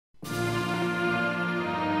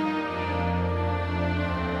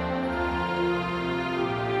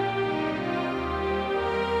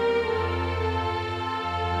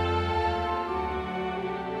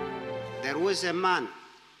was a man,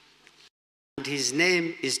 and his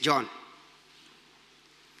name is John.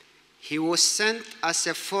 He was sent as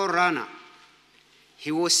a forerunner.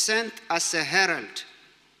 He was sent as a herald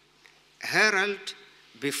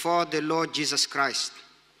before the Lord Jesus Christ.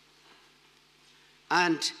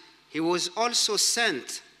 And he was also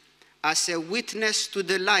sent as a witness to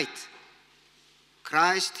the light,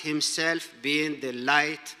 Christ himself being the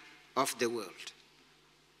light of the world.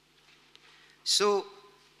 So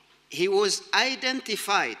he was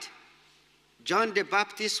identified, John the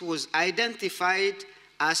Baptist was identified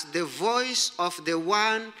as the voice of the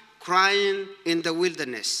one crying in the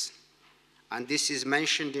wilderness. And this is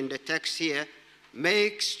mentioned in the text here,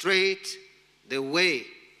 make straight the way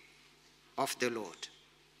of the Lord.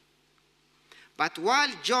 But while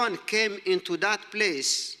John came into that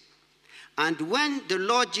place, and when the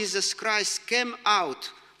Lord Jesus Christ came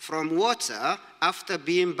out from water after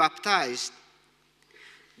being baptized,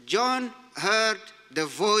 John heard the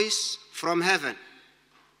voice from heaven.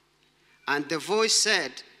 And the voice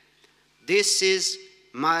said, "This is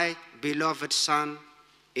my beloved Son,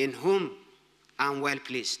 in whom I'm well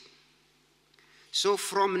pleased." So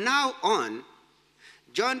from now on,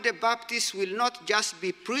 John the Baptist will not just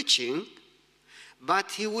be preaching,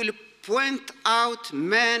 but he will point out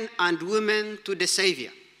men and women to the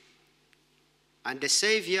Savior. And the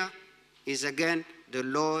Savior is again the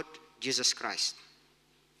Lord Jesus Christ.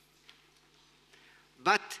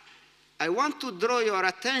 But I want to draw your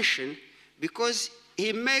attention because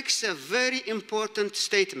he makes a very important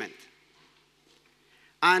statement.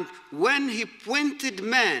 And when he pointed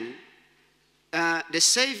men, the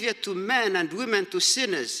Savior to men and women, to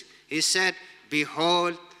sinners, he said,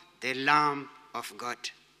 "Behold the Lamb of God."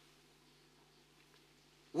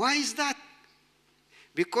 Why is that?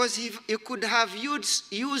 Because he could have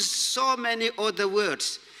used so many other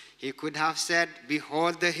words. He could have said,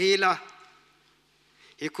 "Behold the healer."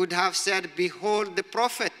 He could have said, "Behold the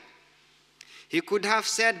prophet." He could have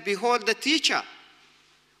said, "Behold the teacher."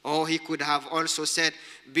 Or he could have also said,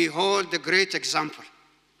 "Behold the great example."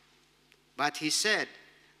 But he said,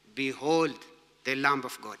 "Behold the Lamb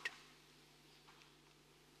of God."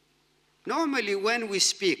 Normally when we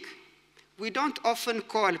speak, we don't often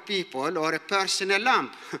call people or a person a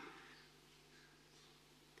lamb.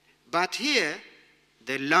 But here,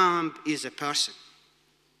 the lamb is a person.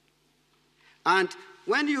 And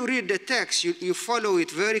when you read the text, you follow it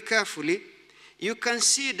very carefully, you can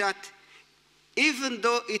see that even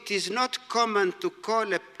though it is not common to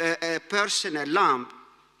call a person a lamb,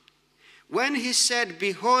 when he said,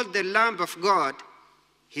 "Behold the Lamb of God,"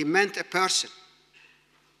 he meant a person.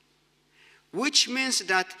 Which means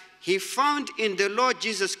that he found in the Lord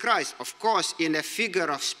Jesus Christ, of course, in a figure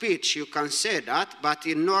of speech, you can say that, but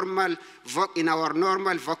in our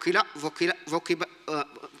normal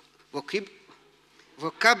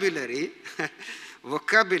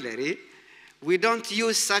vocabulary, we don't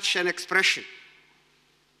use such an expression.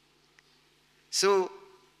 So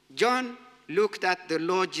John looked at the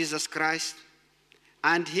Lord Jesus Christ,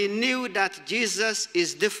 and he knew that Jesus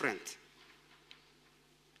is different.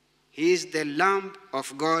 He is the Lamb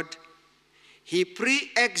of God. He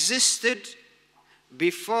pre-existed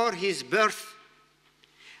before his birth.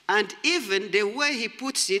 And even the way he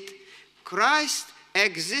puts it, Christ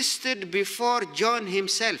existed before John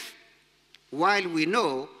himself. While we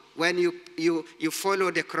know, when you follow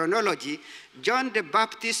the chronology, John the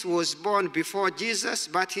Baptist was born before Jesus,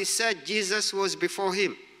 but he said Jesus was before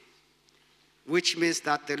him. Which means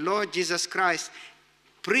that the Lord Jesus Christ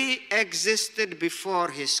pre-existed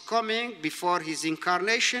before his coming, before his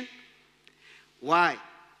incarnation. Why?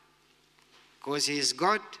 Because he is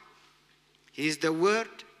God. He is the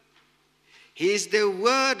Word. He is the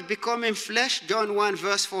Word becoming flesh, John 1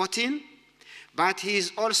 verse 14. But he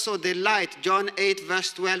is also the light. John 8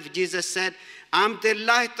 verse 12, Jesus said, "I'm the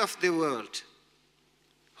light of the world.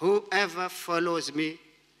 Whoever follows me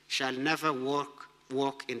shall never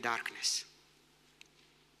walk in darkness."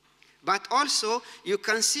 But also, you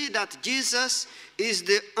can see that Jesus is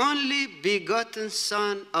the only begotten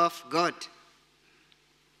Son of God.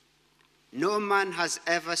 No man has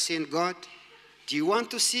ever seen God. Do you want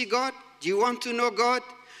to see God? Do you want to know God?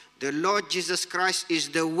 The Lord Jesus Christ is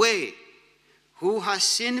the way. Who has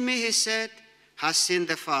seen me, he said, has seen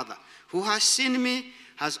the Father. Who has seen me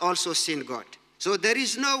has also seen God. So there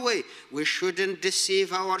is no way. We shouldn't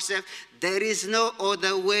deceive ourselves. There is no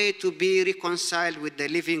other way to be reconciled with the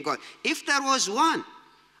living God. If there was one,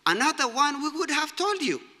 another one, we would have told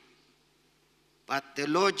you. But the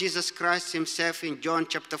Lord Jesus Christ himself in John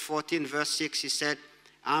chapter 14 verse 6, he said,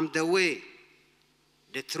 "I'm the way,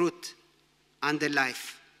 the truth, and the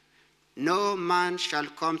life. No man shall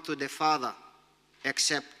come to the Father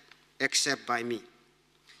except by me.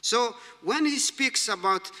 So when he speaks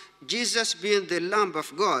about Jesus being the Lamb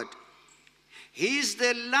of God, he is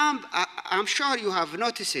the Lamb, I'm sure you have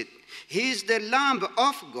noticed it. He is the Lamb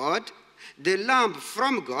of God, the Lamb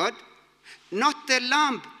from God, not the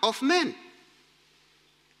Lamb of men.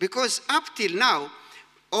 Because up till now,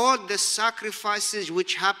 all the sacrifices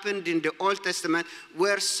which happened in the Old Testament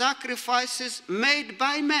were sacrifices made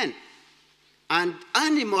by men. And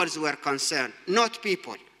animals were concerned, not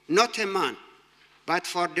people, not a man. But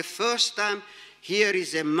for the first time, here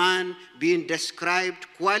is a man being described,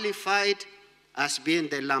 qualified as being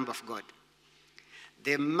the Lamb of God.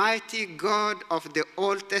 The mighty God of the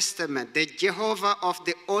Old Testament, the Jehovah of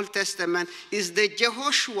the Old Testament, is the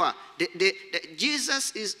Jehoshua.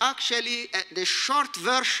 Jesus is actually the short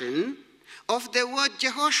version of the word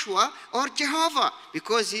Jehoshua or Jehovah,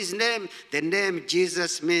 because his name, the name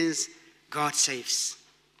Jesus means God saves.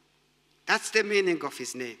 That's the meaning of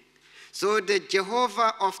his name. So the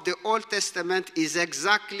Jehovah of the Old Testament is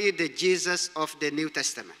exactly the Jesus of the New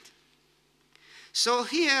Testament. So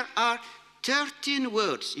here are 13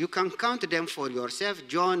 words. You can count them for yourself.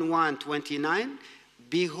 John 1:29.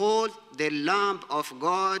 Behold the Lamb of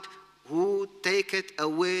God who taketh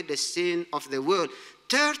away the sin of the world.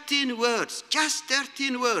 13 words, just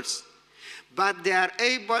 13 words. But they are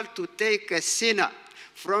able to take a sinner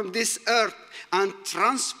from this earth and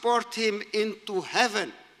transport him into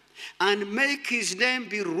heaven and make his name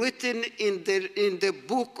be written in the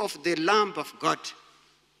book of the Lamb of God.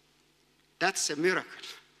 That's a miracle.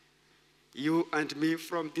 You and me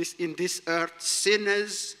in this earth,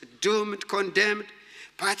 sinners, doomed, condemned.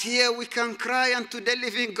 But here we can cry unto the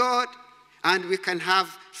living God, and we can have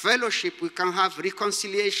fellowship, we can have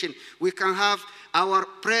reconciliation, we can have our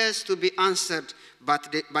prayers to be answered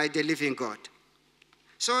by the living God.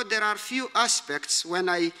 So there are few aspects when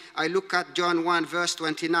I look at John 1, verse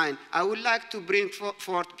 29. I would like to bring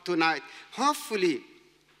forth tonight, hopefully,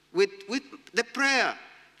 with the prayer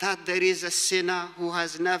that there is a sinner who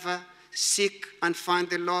has never seek and find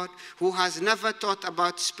the Lord, who has never thought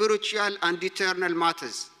about spiritual and eternal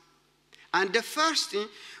matters. And the first thing,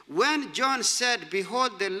 when John said,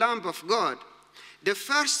 behold the Lamb of God, the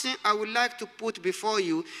first thing I would like to put before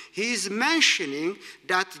you, he is mentioning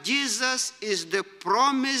that Jesus is the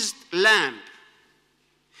promised Lamb.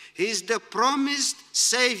 He is the promised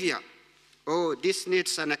Savior. Oh, this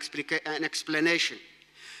needs an explanation.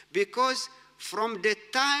 Because from the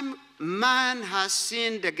time man has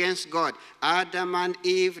sinned against God, Adam and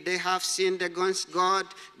Eve, they have sinned against God.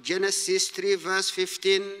 Genesis 3, verse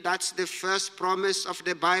 15, that's the first promise of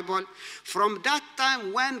the Bible. From that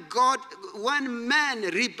time when man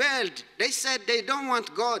rebelled, they said they don't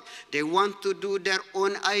want God. They want to do their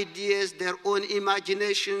own ideas, their own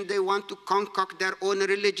imagination. They want to concoct their own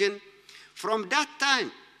religion. From that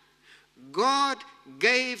time, God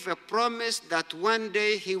gave a promise that one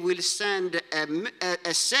day he will send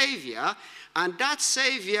a Savior, and that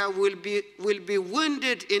Savior will be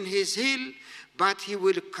wounded in his heel, but he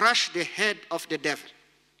will crush the head of the devil.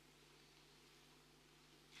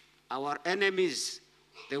 Our enemies,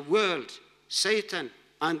 the world, Satan,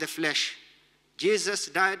 and the flesh. Jesus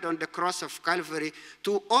died on the cross of Calvary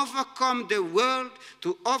to overcome the world,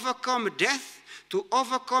 to overcome death, to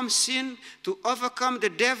overcome sin, to overcome the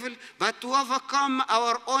devil, but to overcome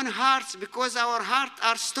our own hearts, because our hearts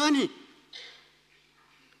are stony.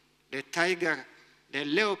 The tiger, the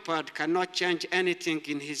leopard cannot change anything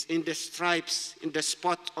in the stripes, in the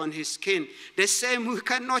spot on his skin. The same, we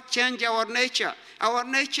cannot change our nature. Our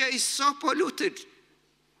nature is so polluted.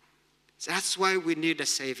 That's why we need a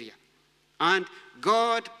Savior. And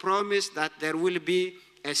God promised that there will be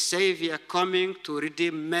a Savior coming to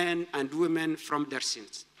redeem men and women from their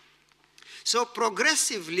sins. So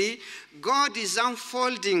progressively, God is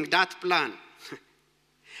unfolding that plan.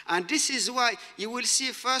 And this is why you will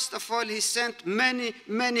see, first of all, he sent many,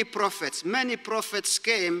 many prophets. Many prophets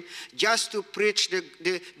came just to preach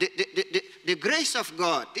the grace of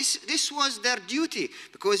God. This was their duty.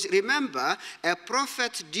 Because remember, a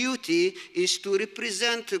prophet's duty is to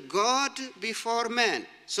represent God before men.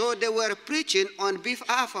 So they were preaching on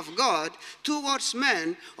behalf of God towards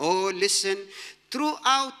men. Oh, listen,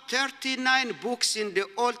 throughout 39 books in the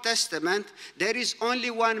Old Testament, there is only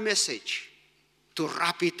one message. To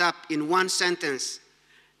wrap it up in one sentence,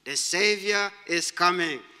 the Savior is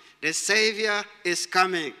coming. The Savior is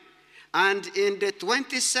coming. And in the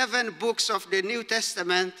 27 books of the New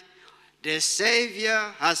Testament, the Savior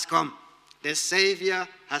has come. The Savior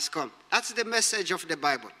has come. That's the message of the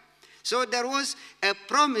Bible. So there was a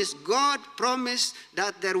promise. God promised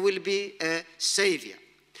that there will be a Savior.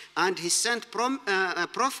 and he sent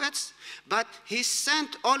prophets, but he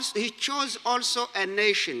chose also a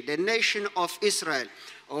nation, the nation of Israel.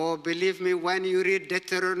 Oh, believe me, when you read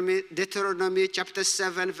Deuteronomy chapter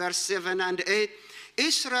 7, verse 7 and 8,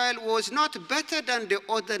 Israel was not better than the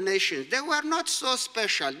other nations. They were not so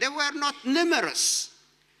special. They were not numerous.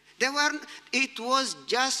 It was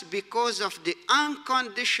just because of the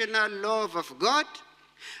unconditional love of God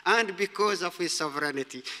and because of his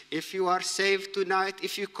sovereignty. If you are saved tonight,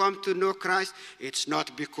 if you come to know Christ, it's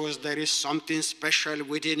not because there is something special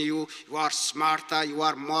within you. You are smarter, you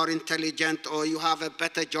are more intelligent, or you have a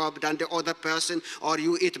better job than the other person, or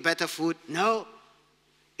you eat better food. No.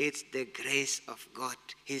 It's the grace of God,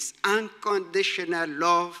 his unconditional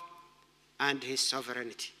love and his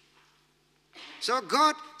sovereignty. So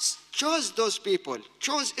God chose those people,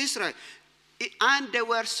 chose Israel, and they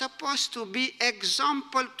were supposed to be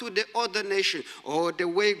example to the other nations. Oh, the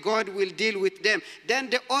way God will deal with them. Then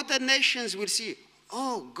the other nations will see,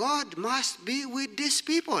 oh, God must be with these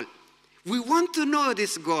people. We want to know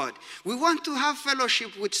this God. We want to have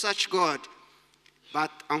fellowship with such God.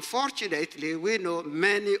 But unfortunately, we know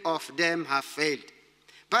many of them have failed.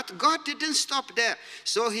 But God didn't stop there.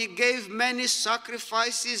 So he gave many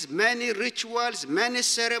sacrifices, many rituals, many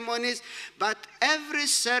ceremonies. But every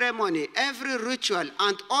ceremony, every ritual,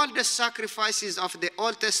 and all the sacrifices of the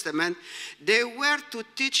Old Testament, they were to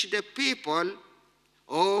teach the people,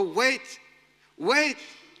 oh, wait,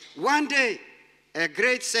 one day a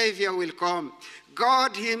great Savior will come.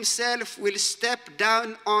 God himself will step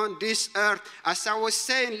down on this earth. As I was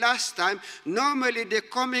saying last time, normally the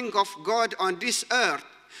coming of God on this earth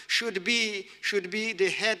should be the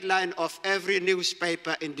headline of every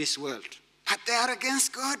newspaper in this world. But they are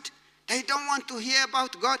against God. They don't want to hear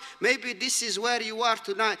about God. Maybe this is where you are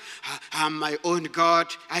tonight. I'm my own God.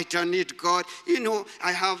 I don't need God. You know,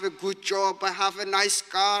 I have a good job. I have a nice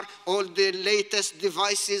car. All the latest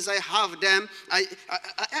devices, I have them.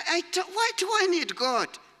 Why do I need God?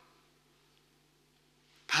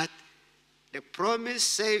 But the promised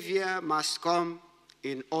Savior must come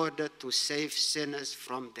in order to save sinners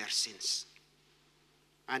from their sins.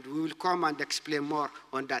 And we will come and explain more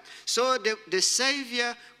on that. So the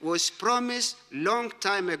Savior was promised long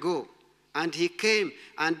time ago. And he came.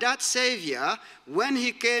 And that Savior, when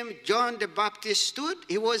he came, John the Baptist stood.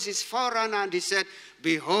 He was his forerunner and he said,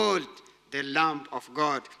 behold, the Lamb of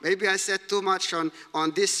God. Maybe I said too much on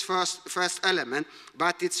this first element.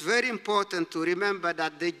 But it's very important to remember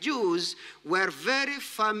that the Jews were very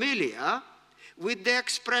familiar with the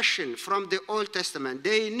expression from the Old Testament.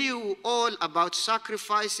 They knew all about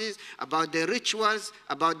sacrifices, about the rituals,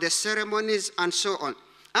 about the ceremonies, and so on.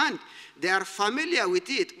 And they are familiar with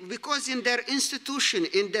it because in their institution,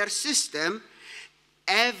 in their system,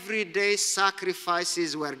 everyday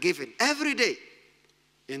sacrifices were given. Every day.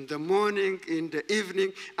 In the morning, in the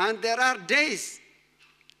evening. And there are days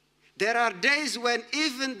when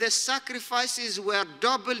even the sacrifices were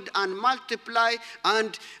doubled and multiplied,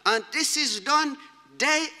 and this is done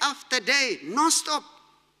day after day, non-stop.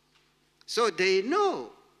 So they know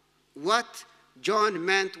what John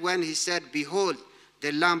meant when he said, behold,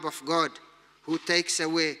 the Lamb of God who takes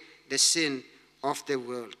away the sin of the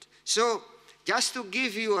world. So just to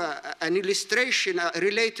give you an illustration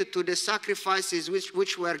related to the sacrifices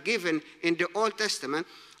which were given in the Old Testament,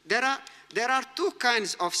 there are two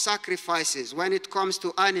kinds of sacrifices when it comes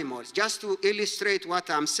to animals. Just to illustrate what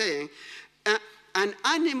I'm saying, an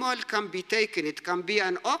animal can be taken. It can be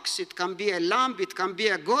an ox, it can be a lamb, it can be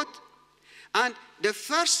a goat. And the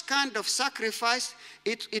first kind of sacrifice,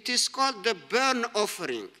 it is called the burnt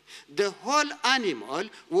offering. The whole animal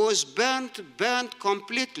was burnt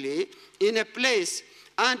completely in a place.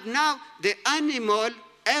 And now the animal,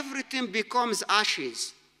 everything becomes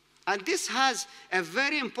ashes. And this has a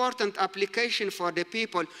very important application for the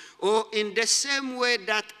people. Or in the same way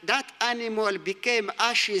that animal became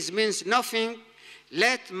ashes means nothing,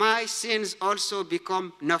 let my sins also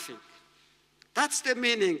become nothing. That's the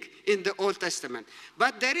meaning in the Old Testament.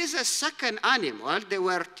 But there is a second animal they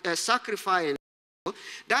were sacrificing.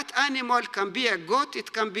 That animal can be a goat,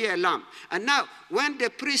 it can be a lamb. And now, when the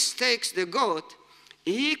priest takes the goat,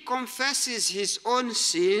 he confesses his own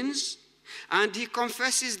sins, and he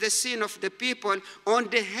confesses the sin of the people on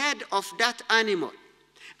the head of that animal.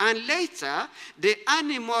 And later, the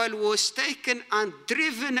animal was taken and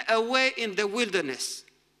driven away in the wilderness.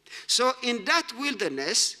 So in that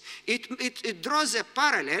wilderness, it draws a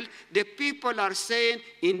parallel. The people are saying,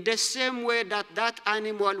 in the same way that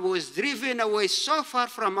animal was driven away so far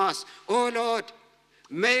from us, oh Lord,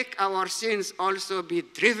 make our sins also be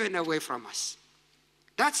driven away from us.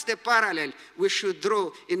 That's the parallel we should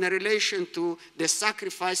draw in relation to the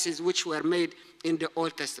sacrifices which were made in the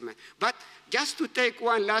Old Testament. But just to take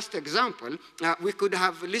one last example, we could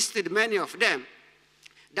have listed many of them,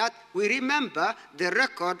 that we remember the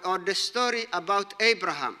record or the story about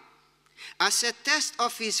Abraham. As a test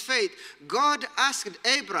of his faith, God asked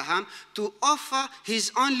Abraham to offer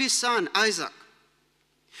his only son, Isaac.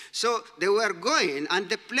 So they were going, and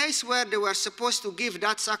the place where they were supposed to give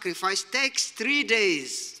that sacrifice takes 3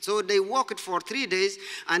 days. So they walked for 3 days,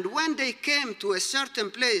 and when they came to a certain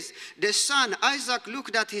place, the son, Isaac,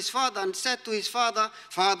 looked at his father and said to his father,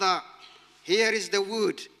 "Father, here is the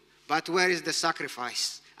wood, but where is the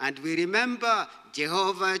sacrifice?" And we remember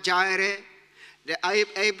Jehovah Jireh.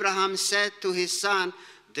 Abraham said to his son,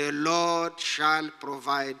 "The Lord shall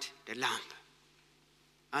provide the lamb."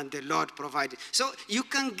 And the Lord provided. So you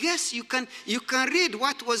can guess, you can read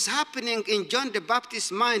what was happening in John the Baptist's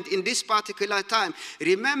mind in this particular time,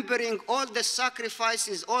 remembering all the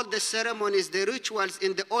sacrifices, all the ceremonies, the rituals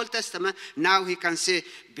in the Old Testament. Now he can say,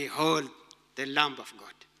 "Behold, the Lamb of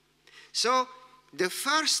God." So the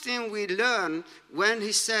first thing we learn when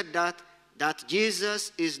he said that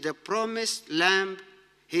Jesus is the promised Lamb,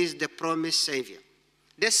 he is the promised Savior.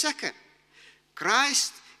 The second,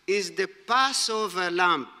 Christ is the Passover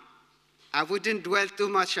lamb. I wouldn't dwell too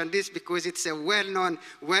much on this because it's a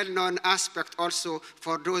well-known aspect also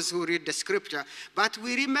for those who read the scripture. But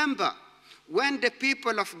we remember when the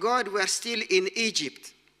people of God were still in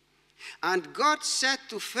Egypt, and God said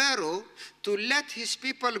to Pharaoh to let his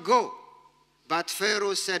people go, but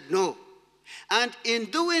Pharaoh said no. And in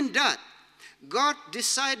doing that, God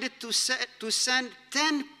decided to send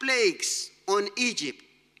 10 plagues on Egypt.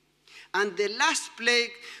 And the last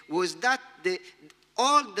plague was that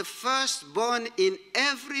all the firstborn in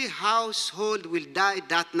every household will die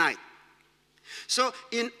that night. So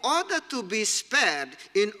in order to be spared,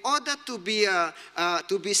 in order to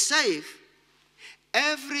be safe,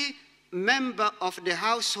 every member of the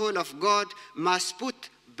household of God must put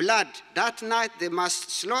blood. That night they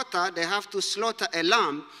have to slaughter a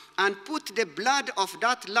lamb and put the blood of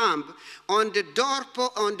that lamb on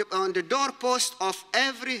the doorpost of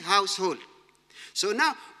every household. So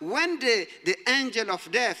now, when the angel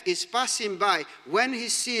of death is passing by, when he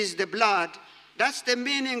sees the blood, that's the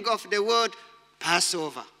meaning of the word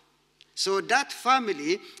Passover. So that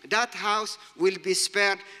family, that house will be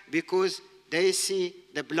spared because they see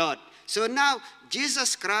the blood. So now,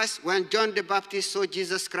 Jesus Christ, when John the Baptist saw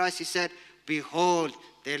Jesus Christ, he said, "Behold,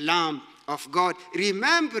 the Lamb of God,"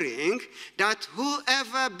 remembering that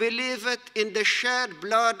whoever believeth in the shed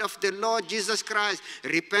blood of the Lord Jesus Christ,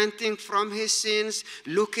 repenting from his sins,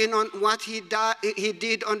 looking on what he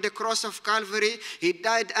did on the cross of Calvary, he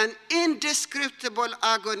died an indescribable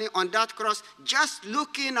agony on that cross, just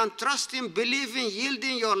looking and trusting, believing,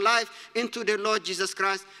 yielding your life into the Lord Jesus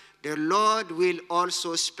Christ, the Lord will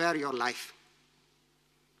also spare your life.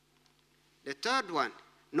 The third one,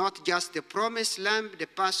 not just the promised lamb, the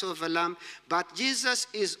Passover lamb, but Jesus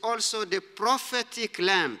is also the prophetic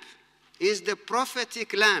lamb. He is the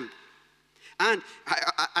prophetic lamb. And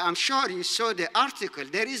I'm sure you saw the article.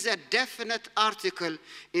 There is a definite article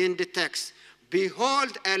in the text.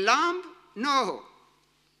 Behold a lamb? No,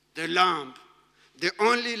 the lamb, the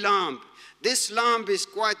only lamb. This lamb is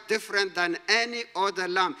quite different than any other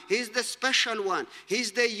lamb. He's the special one.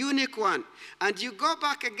 He's the unique one. And you go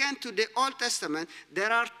back again to the Old Testament,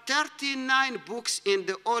 there are 39 books in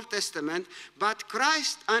the Old Testament, but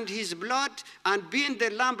Christ and his blood and being the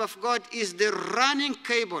Lamb of God is the running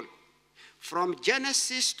cable. From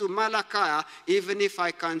Genesis to Malachi, even if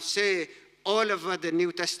I can say all over the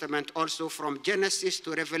New Testament, also from Genesis to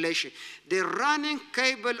Revelation. The running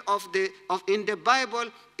cable in the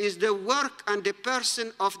Bible is the work and the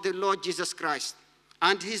person of the Lord Jesus Christ.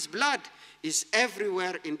 And his blood is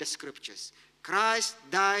everywhere in the scriptures. Christ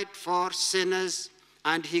died for sinners,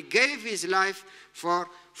 and he gave his life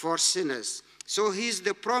for sinners. So he's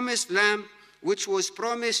the promised lamb, which was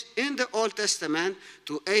promised in the Old Testament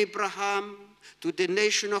to Abraham, to the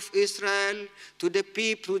nation of Israel, to the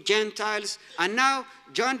people, to Gentiles. And now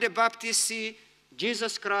John the Baptist see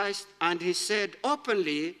Jesus Christ, and he said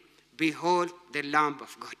openly, "Behold the Lamb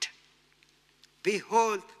of God."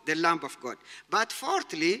 Behold the Lamb of God. But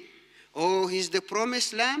fourthly, he's the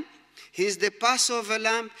promised lamb, he's the Passover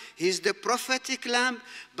lamb, he's the prophetic lamb,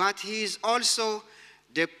 but he is also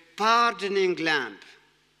the pardoning lamb.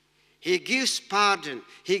 He gives pardon.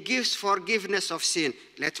 He gives forgiveness of sin.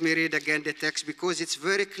 Let me read again the text because it's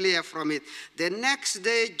very clear from it. The next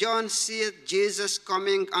day John seeth Jesus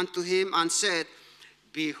coming unto him and said,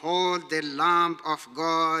 "Behold the Lamb of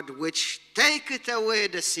God, which taketh away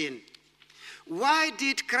the sin." Why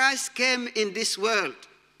did Christ came in this world?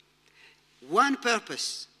 One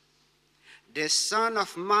purpose. The Son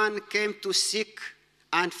of Man came to seek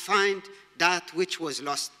and find that which was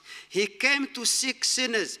lost. He came to seek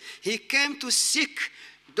sinners. He came to seek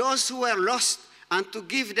those who were lost and to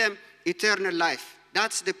give them eternal life.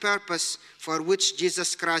 That's the purpose for which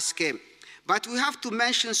Jesus Christ came. But we have to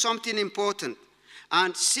mention something important.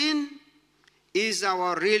 And sin is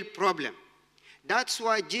our real problem. That's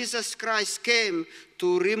why Jesus Christ came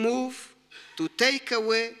to remove, to take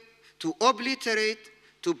away, to obliterate,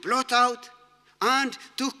 to blot out, and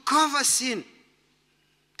to cover sin.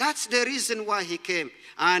 That's the reason why he came.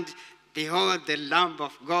 And behold, the Lamb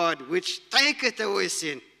of God, which taketh away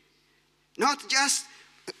sin. Not just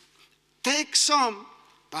take some,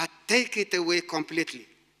 but take it away completely.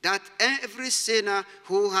 That every sinner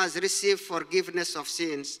who has received forgiveness of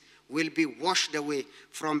sins will be washed away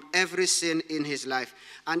from every sin in his life.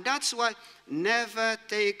 And that's why never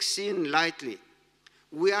take sin lightly.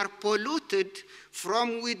 We are polluted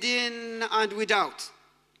from within and without.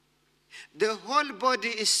 The whole body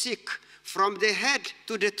is sick from the head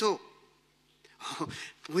to the toe.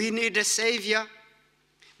 We need a Savior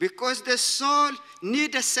because the soul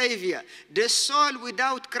needs a Savior. The soul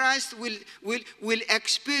without Christ will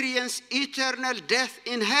experience eternal death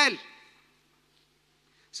in hell.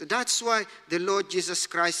 So that's why the Lord Jesus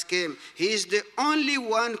Christ came. He is the only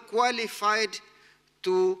one qualified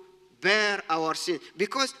to bear our sin.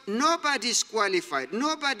 Because nobody is qualified.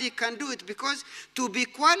 Nobody can do it. Because to be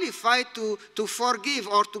qualified to forgive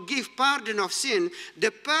or to give pardon of sin,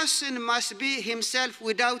 the person must be himself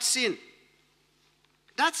without sin.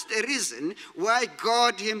 That's the reason why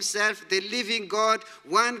God himself, the living God,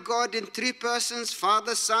 one God in three persons,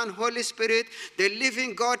 Father, Son, Holy Spirit, the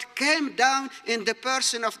living God came down in the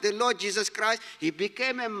person of the Lord Jesus Christ. He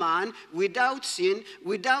became a man without sin,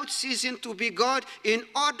 without ceasing to be God, in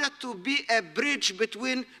order to be a bridge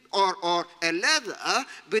between, or a ladder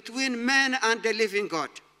between man and the living God.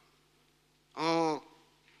 Oh,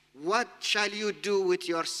 what shall you do with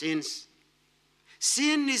your sins?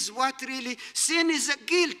 Sin is sin is a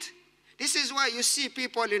guilt. This is why you see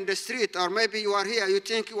people in the street, or maybe you are here, you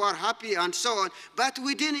think you are happy and so on. But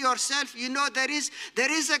within yourself, you know there is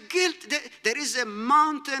a guilt. There is a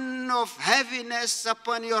mountain of heaviness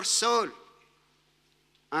upon your soul.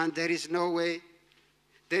 And there is no way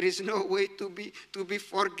to be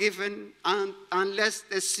forgiven unless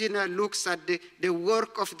the sinner looks at the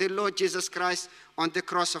work of the Lord Jesus Christ on the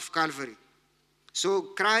cross of Calvary. So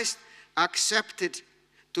Christ accepted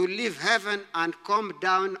to leave heaven and come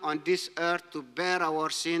down on this earth to bear our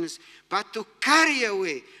sins, but to carry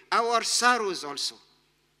away our sorrows also.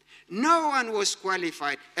 No one was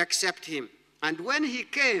qualified except him. And when he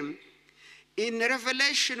came, in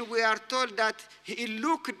Revelation we are told that he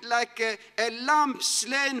looked like a lamb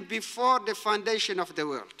slain before the foundation of the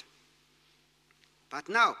world. But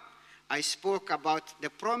now, I spoke about the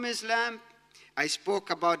promised lamb, I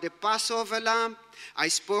spoke about the Passover lamb. I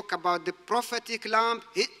spoke about the prophetic lamb.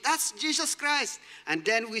 That's Jesus Christ. And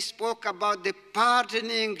then we spoke about the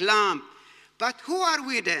pardoning lamb. But who are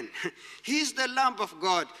we then? He's the Lamb of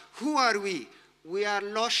God. Who are we? We are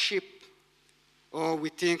lost sheep. Oh, we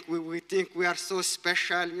think we are so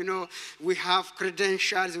special, you know. We have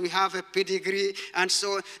credentials, we have a pedigree, and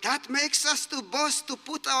so on. That makes us to boast, to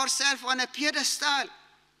put ourselves on a pedestal.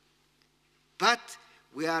 But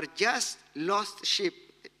we are just lost sheep.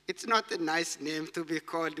 It's not a nice name to be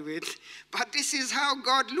called with, but this is how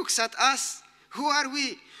God looks at us. Who are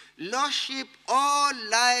we? Lost sheep, all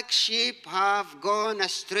like sheep have gone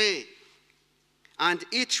astray. And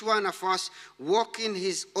each one of us walk in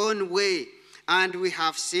his own way, and we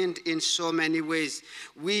have sinned in so many ways.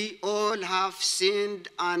 We all have sinned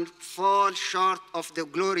and fall short of the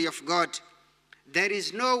glory of God. There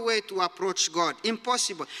is no way to approach God.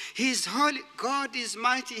 Impossible. He is holy. God is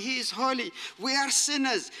mighty. He is holy. We are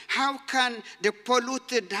sinners. How can the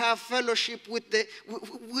polluted have fellowship with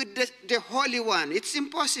the Holy One? It's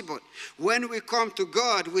impossible. When we come to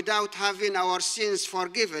God without having our sins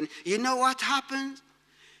forgiven, you know what happens?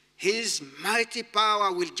 His mighty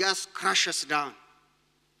power will just crush us down.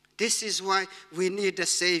 This is why we need a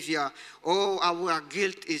Savior. Oh, our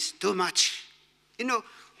guilt is too much. You know,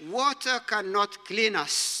 water cannot clean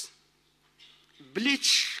us.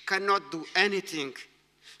 Bleach cannot do anything.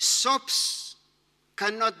 Soaps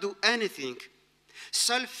cannot do anything.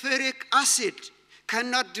 Sulfuric acid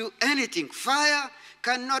cannot do anything. Fire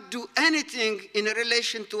cannot do anything in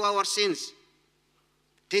relation to our sins.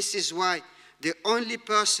 This is why the only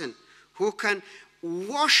person who can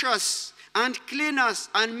wash us and clean us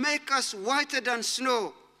and make us whiter than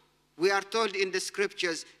snow we are told in the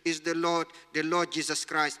scriptures, is the Lord Jesus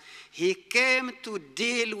Christ. He came to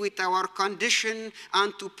deal with our condition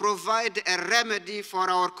and to provide a remedy for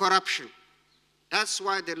our corruption. That's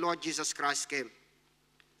why the Lord Jesus Christ came.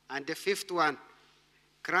 And the fifth one,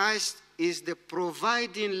 Christ is the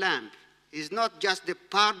providing lamb. He's not just the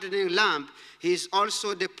pardoning lamb, he's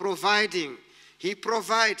also the providing. He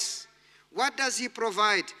provides. What does he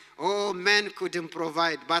provide? Oh, man couldn't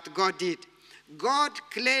provide, but God did. God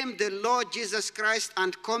claimed the Lord Jesus Christ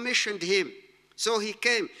and commissioned him. So he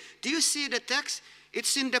came. Do you see the text?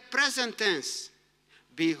 It's in the present tense.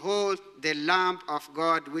 Behold the Lamb of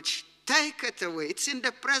God which taketh away. It's in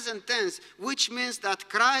the present tense, which means that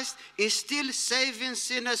Christ is still saving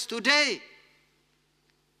sinners today.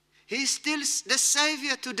 He's still the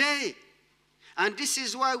Savior today. And this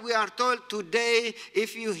is why we are told today,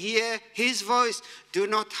 if you hear his voice, do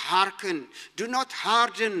not hearken, do not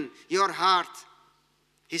harden your heart.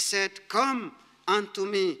 He said, come unto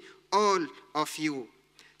me, all of you.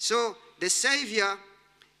 So the Savior,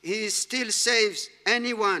 he still saves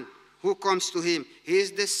anyone who comes to him. He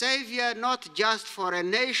is the Savior not just for a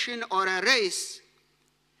nation or a race,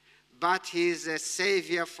 but he is a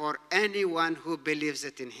Savior for anyone who believes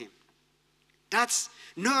it in him. That's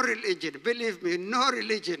no religion, believe me, no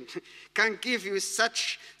religion can give you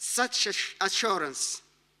such assurance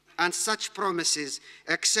and such promises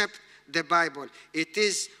except the Bible. It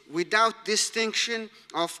is without distinction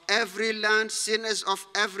of every land, sinners of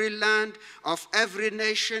every land, of every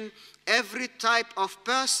nation, every type of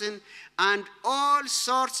person, and all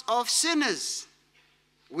sorts of sinners.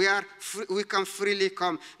 We can freely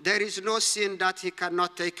come. There is no sin that he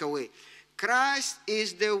cannot take away. Christ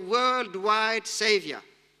is the worldwide Savior.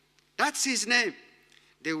 That's his name,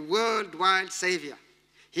 the worldwide Savior.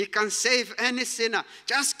 He can save any sinner.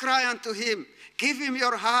 Just cry unto him. Give him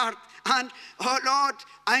your heart. And, oh Lord,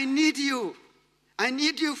 I need you. I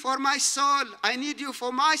need you for my soul. I need you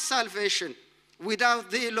for my salvation. Without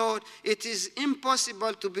thee, Lord, it is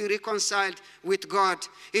impossible to be reconciled with God.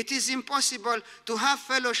 It is impossible to have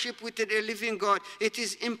fellowship with the living God. It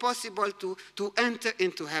is impossible to enter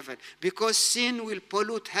into heaven because sin will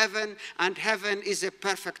pollute heaven, and heaven is a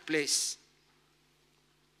perfect place.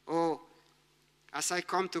 Oh, as I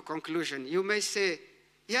come to conclusion, you may say,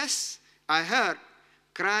 yes, I heard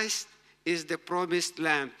Christ is the promised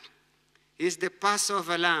lamb. He's the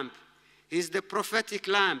Passover lamb. He's the prophetic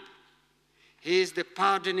lamb. He is the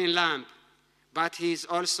pardoning lamb, but he is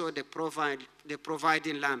also the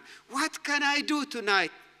providing lamb. What can I do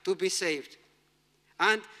tonight to be saved?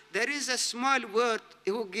 And there is a small word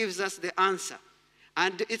who gives us the answer,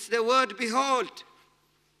 and it's the word behold.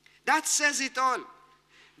 That says it all.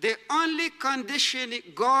 The only condition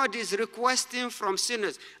God is requesting from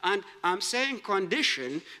sinners, and I'm saying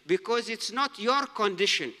condition because it's not your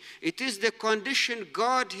condition. It is the condition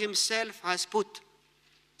God himself has put.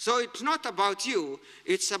 So it's not about you,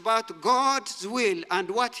 it's about God's will and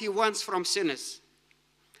what he wants from sinners.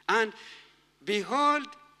 And behold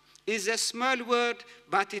is a small word,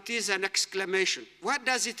 but it is an exclamation. What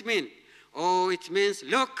does it mean? Oh, it means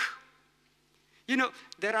look. You know,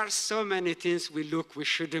 there are so many things we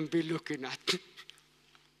shouldn't be looking at.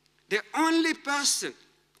 The only person,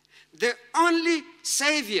 the only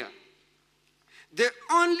Savior, the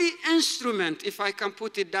only instrument, if I can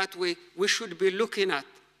put it that way, we should be looking at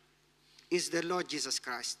is the Lord Jesus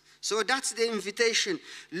Christ. So that's the invitation.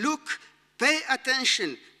 Look, pay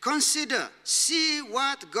attention, consider, see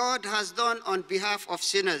what God has done on behalf of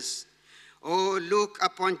sinners. Oh, look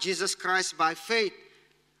upon Jesus Christ by faith,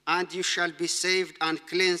 and you shall be saved and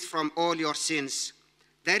cleansed from all your sins.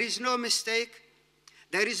 There is no mistake.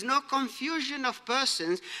 There is no confusion of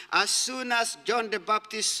persons. As soon as John the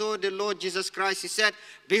Baptist saw the Lord Jesus Christ, he said,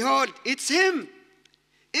 behold, it's him.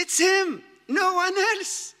 It's him, no one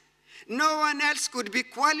else. No one else could be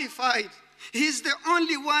qualified. He's the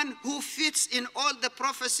only one who fits in all the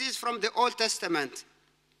prophecies from the Old Testament.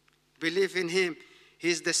 Believe in him.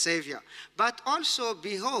 He's the Savior. But also,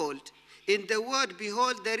 behold, in the word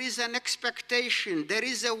behold, there is an expectation. There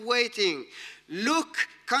is a waiting. Look,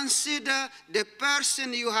 consider the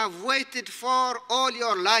person you have waited for all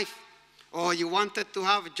your life. Oh, you wanted to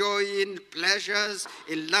have joy in pleasures,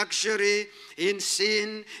 in luxury, in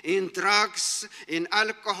sin, in drugs, in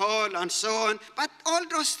alcohol, and so on. But all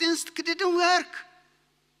those things didn't work.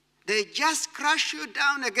 They just crush you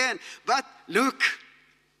down again. But look,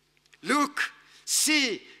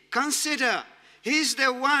 see, consider. He's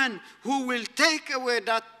the one who will take away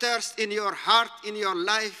that thirst in your heart, in your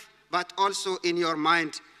life, but also in your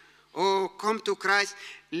mind. Oh, come to Christ.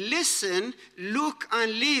 Listen, look,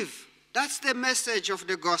 and live. That's the message of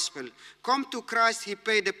the gospel. Come to Christ, he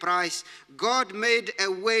paid the price. God made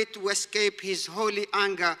a way to escape his holy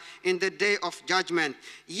anger in the day of judgment.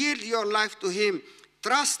 Yield your life to him,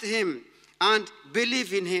 trust him, and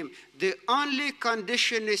believe in him. The only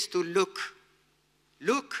condition is to look.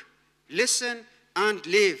 Look, listen, and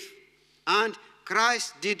live. And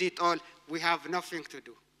Christ did it all. We have nothing to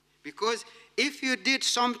do. Because if you did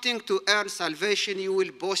something to earn salvation, you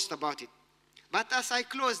will boast about it. But as I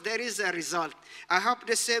close, there is a result. I hope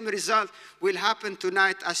the same result will happen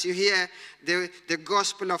tonight as you hear the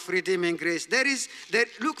gospel of redeeming grace.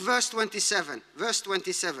 Look, verse 27. Verse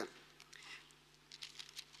 27.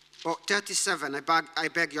 Oh, 37, I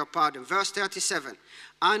beg your pardon. Verse 37.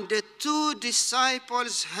 And the 2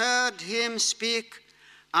 disciples heard him speak,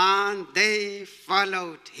 and they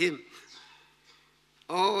followed him.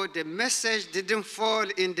 Oh, the message didn't fall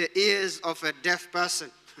in the ears of a deaf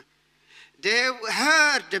person. They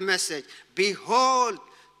heard the message. Behold,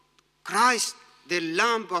 Christ, the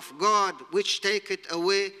Lamb of God, which taketh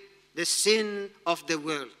away the sin of the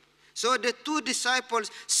world. So the 2 disciples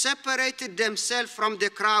separated themselves from the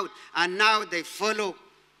crowd, and now they follow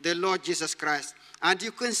the Lord Jesus Christ. And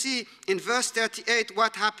you can see in verse 38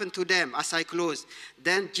 what happened to them as I close.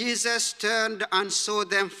 Then Jesus turned and saw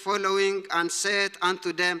them following, and said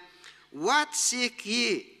unto them, What seek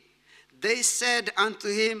ye? They said unto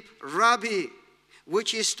him, Rabbi,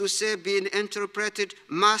 which is to say, being interpreted,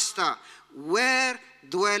 Master, where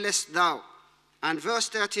dwellest thou? And verse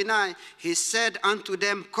 39, he said unto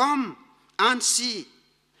them, Come and see.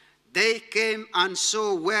 They came and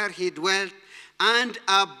saw where he dwelt, and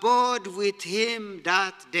abode with him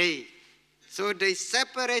that day. So they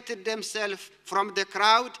separated themselves from the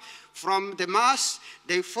crowd, from the mass.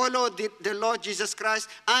 They followed the Lord Jesus Christ,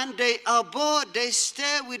 and they abode, they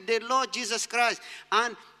stay with the Lord Jesus Christ.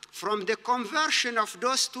 And from the conversion of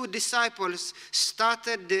those 2 disciples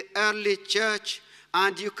started the early church.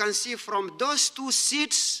 And you can see from those 2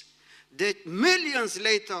 seeds that millions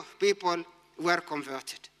later people were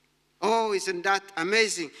converted. Oh, isn't that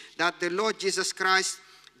amazing that the Lord Jesus Christ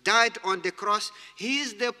died on the cross? He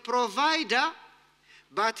is the provider,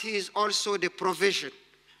 but he is also the provision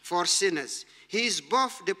for sinners. He is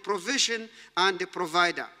both the provision and the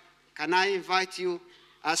provider. Can I invite you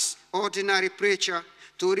as ordinary preacher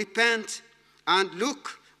to repent and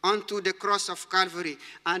look onto the cross of Calvary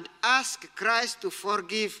and ask Christ to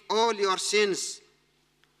forgive all your sins.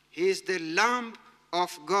 He is the Lamb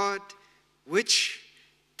of God which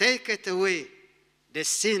taketh away the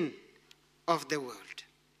sin of the world.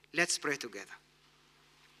 Let's pray together.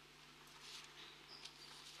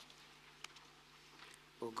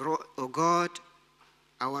 O God,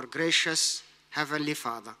 our gracious Heavenly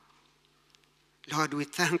Father, Lord, we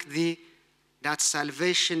thank thee that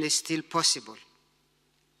salvation is still possible,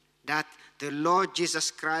 that the Lord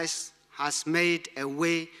Jesus Christ has made a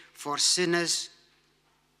way for sinners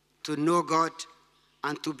to know God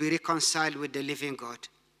and to be reconciled with the living God.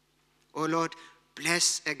 Oh Lord,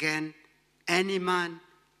 bless again any man,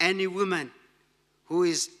 any woman who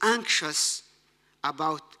is anxious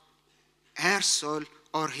about her soul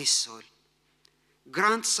or his soul.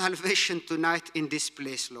 Grant salvation tonight in this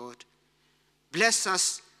place, Lord. Bless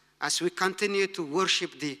us as we continue to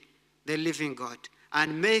worship thee, the living God,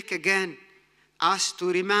 and make again us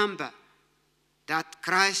to remember that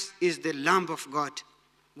Christ is the Lamb of God,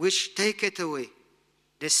 which taketh away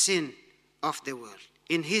the sin of the world.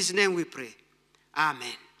 In his name we pray.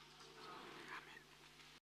 Amen.